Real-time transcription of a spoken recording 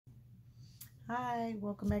Hi,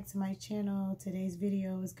 welcome back to my channel. Today's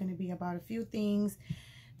video is going to be about a few things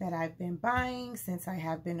that I've been buying since I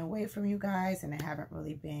have been away from you guys and I haven't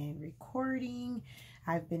really been recording.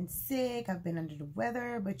 I've been sick, I've been under the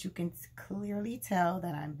weather, but you can clearly tell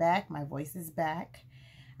that I'm back. My voice is back.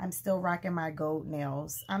 I'm still rocking my gold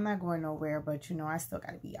nails. I'm not going nowhere, but you know, I still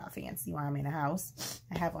got to be all fancy while I'm in the house.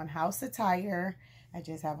 I have on house attire. I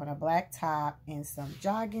just have on a black top and some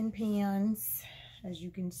jogging pants. As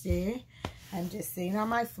you can see, I'm just sitting on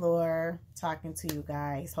my floor talking to you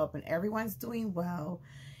guys, hoping everyone's doing well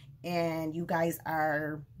and you guys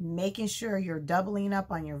are making sure you're doubling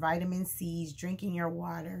up on your vitamin C's, drinking your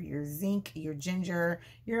water, your zinc, your ginger,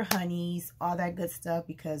 your honeys, all that good stuff,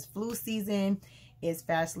 because flu season is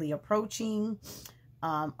fastly approaching.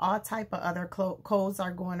 All type of other colds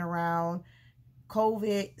are going around,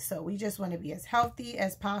 COVID, so we just want to be as healthy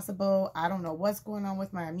as possible. I don't know what's going on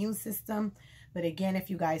with my immune system, but again, if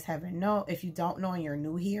you guys if you don't know and you're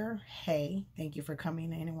new here, hey, thank you for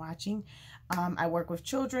coming in and watching. I work with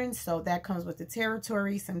children, so that comes with the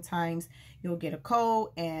territory. Sometimes you'll get a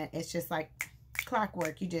cold and it's just like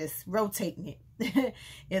clockwork. You just rotating it.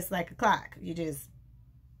 It's like a clock. It's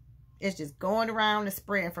just going around and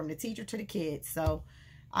spreading from the teacher to the kids. So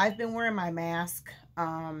I've been wearing my mask.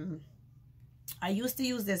 I used to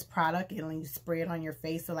use this product and you spray it on your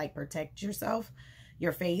face to like protect yourself,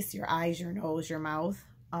 your face, your eyes, your nose, your mouth.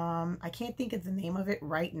 I can't think of the name of it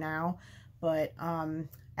right now, but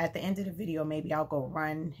at the end of the video, maybe I'll go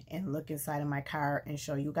run and look inside of my car and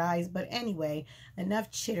show you guys. But anyway, enough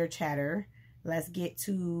chitter chatter. Let's get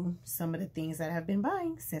to some of the things that I've been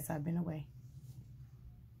buying since I've been away.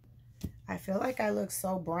 I feel like I look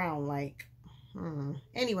so brown, like,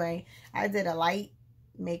 Anyway, I did a light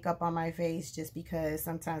makeup on my face just because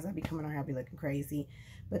sometimes I be coming on here, I be looking crazy,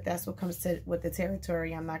 but that's what comes with the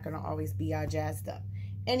territory. I'm not going to always be all jazzed up.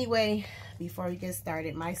 Anyway, before we get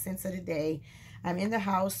started, my scents of the day. I'm in the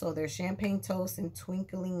house, so there's champagne toast and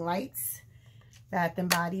twinkling lights. Bath and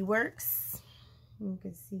Body Works. You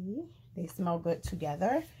can see they smell good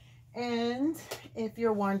together. And if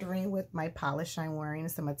you're wondering what my polish I'm wearing,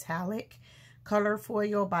 it's a metallic color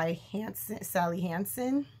foil by Sally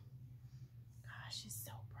Hansen. Gosh, it's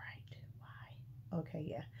so bright. Why? Okay,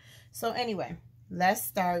 yeah. So anyway, let's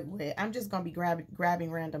start with, I'm just going to be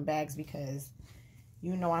grabbing random bags because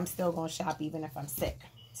you know I'm still going to shop even if I'm sick.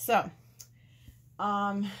 So,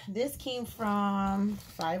 this came from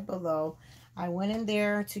Five Below. I went in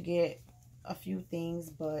there to get a few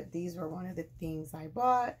things, but these were one of the things I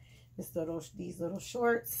bought. These little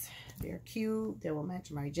shorts, they're cute. They will match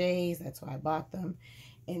my J's. That's why I bought them.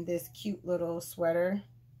 And this cute little sweater.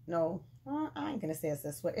 No, I ain't gonna say it's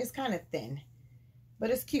a sweater. It's kind of thin, but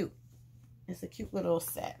it's cute. It's a cute little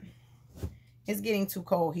set. It's getting too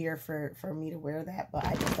cold here for me to wear that, but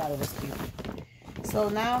I just thought it was cute. So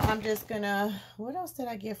now I'm just gonna, what else did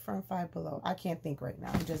I get from Five Below? I can't think right now.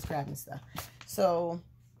 I'm just grabbing stuff. So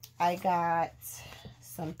I got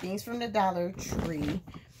some things from the Dollar Tree.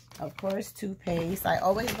 Of course, toothpaste. I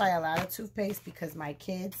always buy a lot of toothpaste because my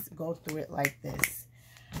kids go through it like this.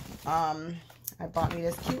 I bought me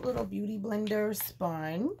this cute little beauty blender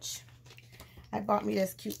sponge. I bought me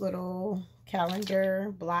this cute little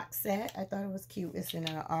calendar block set. I thought it was cute. It's in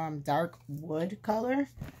a dark wood color,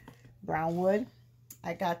 brown wood.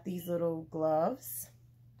 I got these little gloves.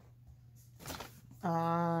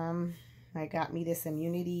 I got me this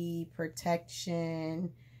immunity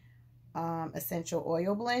protection essential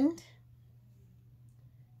oil blend.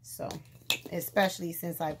 So especially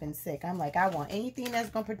since I've been sick, I'm like, I want anything that's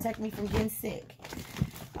gonna protect me from getting sick.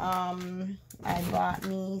 I bought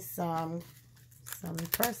me some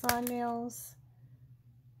press-on nails.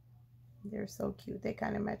 They're so cute. They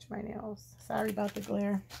kind of match my nails. Sorry about the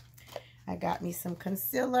glare. I got me some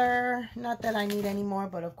concealer. Not that I need anymore,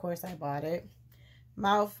 but of course I bought it.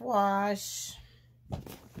 Mouthwash.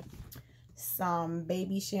 Some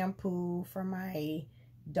baby shampoo for my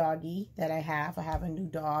doggy that I have. I have a new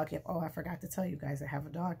dog. Oh, I forgot to tell you guys I have a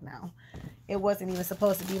dog now. It wasn't even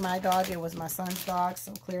supposed to be my dog. It was my son's dog.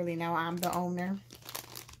 So clearly now I'm the owner.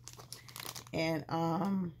 And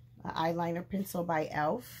an eyeliner pencil by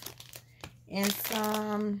e.l.f. And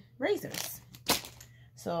some razors.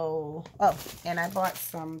 So, oh, and I bought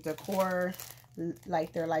some decor,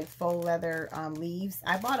 like they're like faux leather leaves.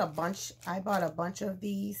 I bought a bunch of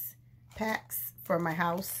these packs for my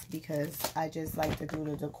house because I just like to do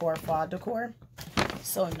the decor, fall decor.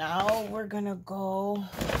 So now we're gonna go,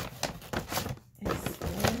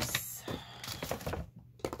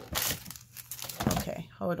 okay,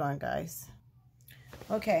 hold on guys.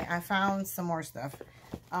 Okay, I found some more stuff.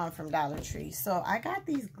 from Dollar Tree. So I got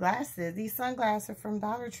these glasses. These sunglasses from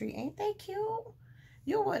Dollar Tree. Ain't they cute?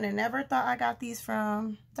 You wouldn't have never thought I got these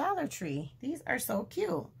from Dollar Tree. These are so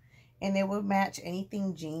cute. And they would match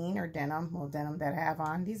anything jean or denim. Well, denim that I have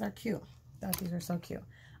on. These are cute. I thought these are so cute.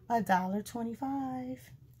 $1.25.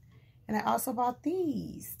 And I also bought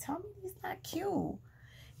these. Tell me these not cute.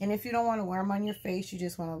 And if you don't want to wear them on your face, you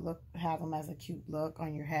just want to have them as a cute look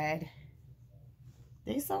on your head.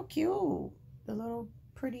 They so cute. The little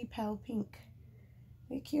pretty pale pink.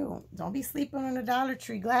 They cute. Don't be sleeping on the Dollar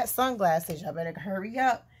Tree sunglasses. Y'all better hurry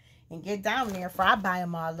up and get down there before I buy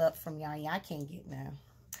them all up from y'all. Y'all can't get none.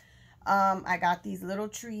 I got these little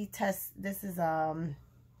tree tests. This is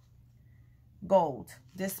gold.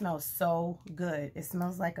 This smells so good. It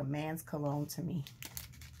smells like a man's cologne to me.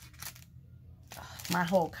 My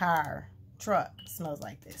whole truck smells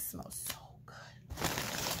like this. It smells so good.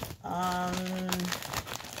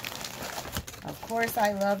 Of course,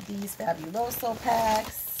 I love these Fabuloso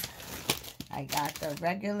packs. I got the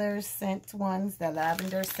regular scent ones, the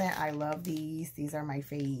lavender scent. I love these. These are my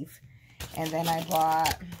fave. And then I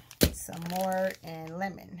bought some more in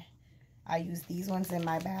lemon. I use these ones in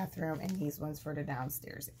my bathroom and these ones for the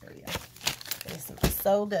downstairs area. They smell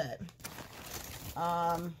so good.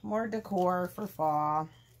 More decor for fall.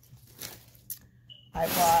 I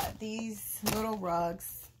bought these little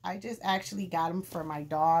rugs. I just actually got them for my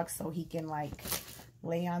dog so he can like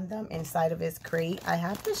lay on them inside of his crate. I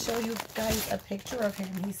have to show you guys a picture of him.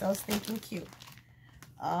 He's so stinking cute.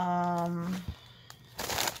 I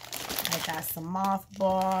got some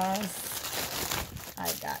mothballs.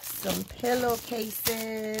 I got some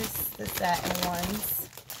pillowcases, the satin ones.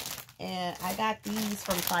 And I got these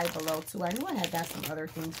from Five Below too. I knew I had got some other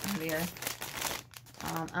things from there.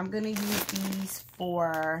 I'm going to use these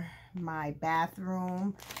for my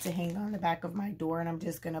bathroom to hang on the back of my door. And I'm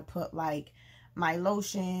just going to put like my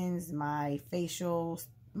lotions, my facial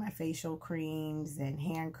creams and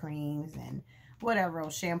hand creams and whatever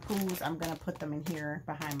else, shampoos. I'm going to put them in here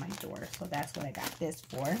behind my door. So that's what I got this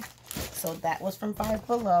for. So that was from Five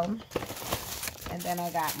Below. And then I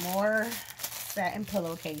got more satin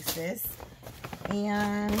pillowcases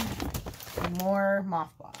and more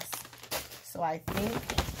mothballs. So I think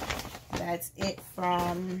that's it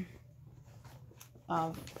from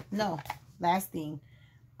no, last thing,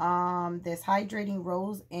 this hydrating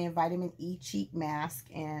rose and vitamin E cheek mask,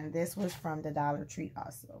 and this was from the Dollar Tree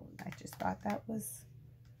also. I just thought that was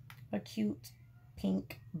a cute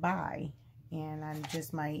pink buy, and I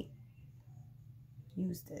just might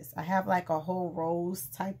use this. I have like a whole rose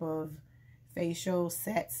type of facial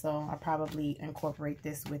set, so I'll probably incorporate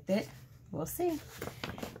this with it. We'll see.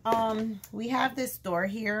 We have this store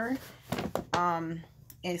here.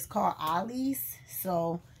 It's called OLLIES.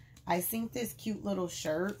 So I seen this cute little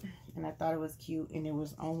shirt and I thought it was cute, and it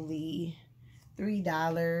was only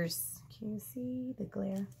 $3. Can you see the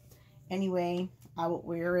glare? Anyway, I would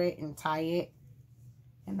wear it and tie it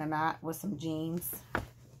in a knot with some jeans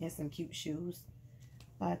and some cute shoes.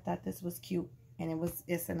 But I thought this was cute, and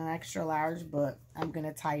it's an extra large, but I'm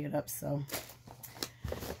gonna tie it up. So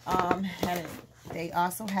they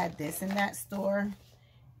also had this in that store,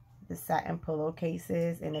 the satin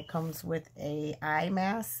pillowcases, and it comes with a eye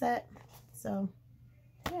mask set. So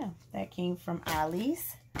yeah, that came from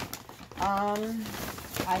OLLIES.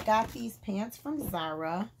 I got these pants from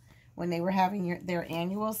Zara when they were having their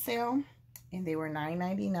annual sale, and they were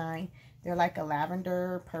 $9.99. They're like a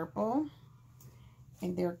lavender purple,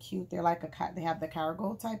 and they're cute. They're like they have the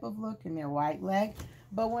cargo type of look, and they're wide leg.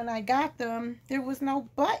 But when I got them, there was no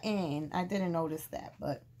button. I didn't notice that.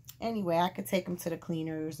 But anyway, I could take them to the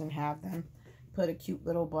cleaners and have them put a cute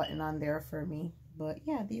little button on there for me. But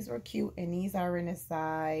yeah, these were cute. And these are in a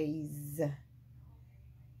size,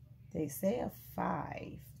 they say a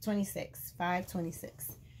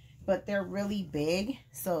 526. But they're really big,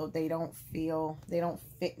 so they don't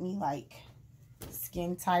fit me like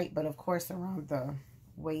skin tight. But of course, around the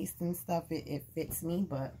waist and stuff, it fits me.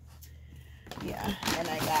 But yeah, and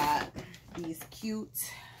I got these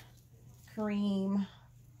cute cream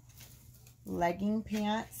legging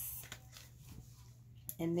pants,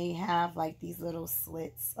 and they have like these little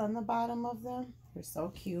slits on the bottom of them. They're so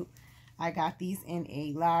cute. I got these in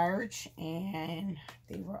a large, and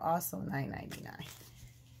they were also $9.99.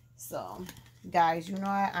 So guys, you know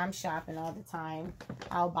I'm shopping all the time.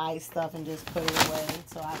 I'll buy stuff and just put it away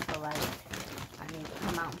until I feel like I need to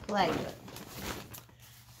come out and play with it.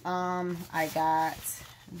 I got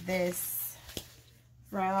this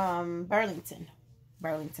from Burlington.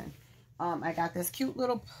 I got this cute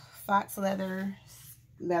little fox leather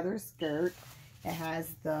skirt. It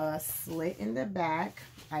has the slit in the back.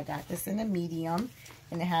 I got this in a medium,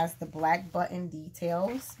 And it has the black button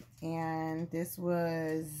details. And this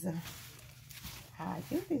was, I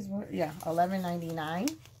think these were, yeah,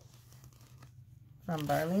 $11.99 from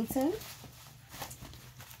Burlington.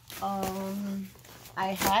 Of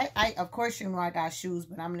course, you know I got shoes,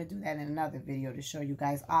 but I'm going to do that in another video to show you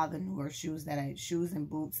guys all the newer shoes and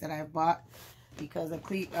boots that I've bought. Because of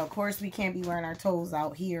course we can't be wearing our toes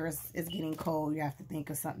out here. It's getting cold. You have to think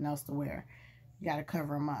of something else to wear. You got to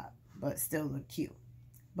cover them up, but still look cute.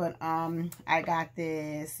 But I got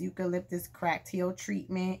this eucalyptus cracked heel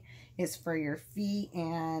treatment. It's for your feet,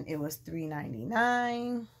 and it was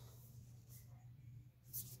 $3.99.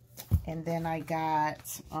 And then I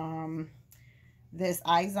got this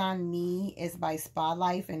Eyes on Me. Is by Spa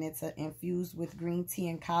Life, and it's infused with green tea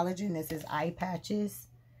and collagen. This is eye patches.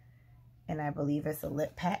 And I believe it's a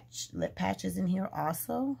lip patch. Lip patches in here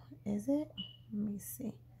also. Is it? Let me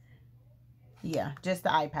see. Yeah, just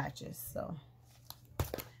the eye patches. So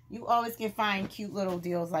you always can find cute little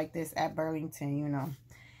deals like this at Burlington, you know.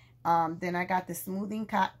 Then I got the Smoothing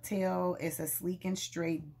Cocktail. It's a sleek and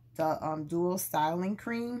straight dual styling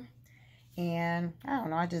cream. And I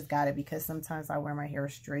don't know, I just got it because sometimes I wear my hair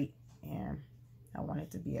straight and I want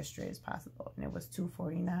it to be as straight as possible. And it was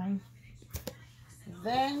 $2.49.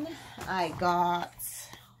 Then I got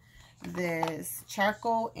this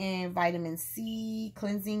charcoal and vitamin C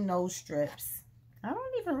cleansing nose strips. I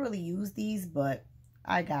don't even really use these, but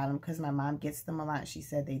I got them because my mom gets them a lot. She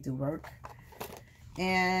said they do work.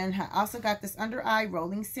 And I also got this under eye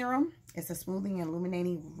rolling serum. It's a smoothing and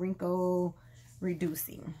illuminating wrinkle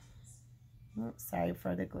reducing. Oops, sorry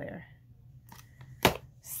for the glare.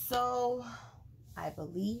 So I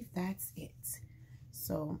believe that's it.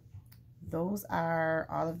 So those are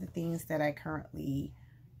all of the things that I currently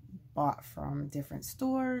bought from different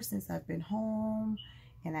stores since I've been home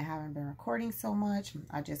and I haven't been recording so much.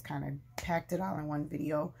 I just kind of packed it all in one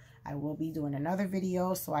video. I will be doing another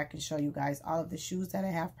video so I can show you guys all of the shoes that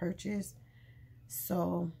I have purchased.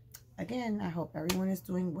 So again, I hope everyone is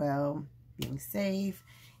doing well, being safe.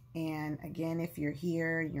 And again, if you're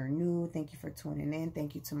here, you're new, thank you for tuning in.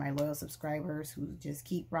 Thank you to my loyal subscribers who just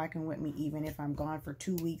keep rocking with me. Even if I'm gone for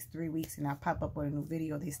 2 weeks, 3 weeks, and I pop up with a new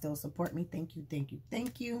video, they still support me. Thank you, thank you,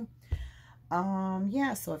 thank you.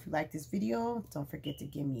 Yeah, so if you like this video, don't forget to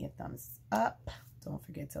give me a thumbs up. Don't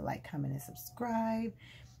forget to like, comment, and subscribe.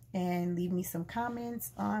 And leave me some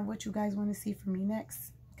comments on what you guys want to see from me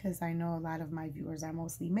next. Because I know a lot of my viewers are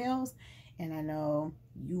mostly males. And I know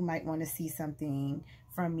you might want to see something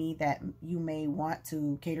from me that you may want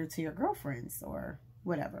to cater to your girlfriends or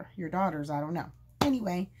whatever, your daughters, I don't know.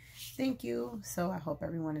 Anyway, thank you. So I hope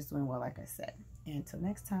everyone is doing well, like I said. And until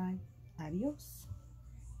next time, adios.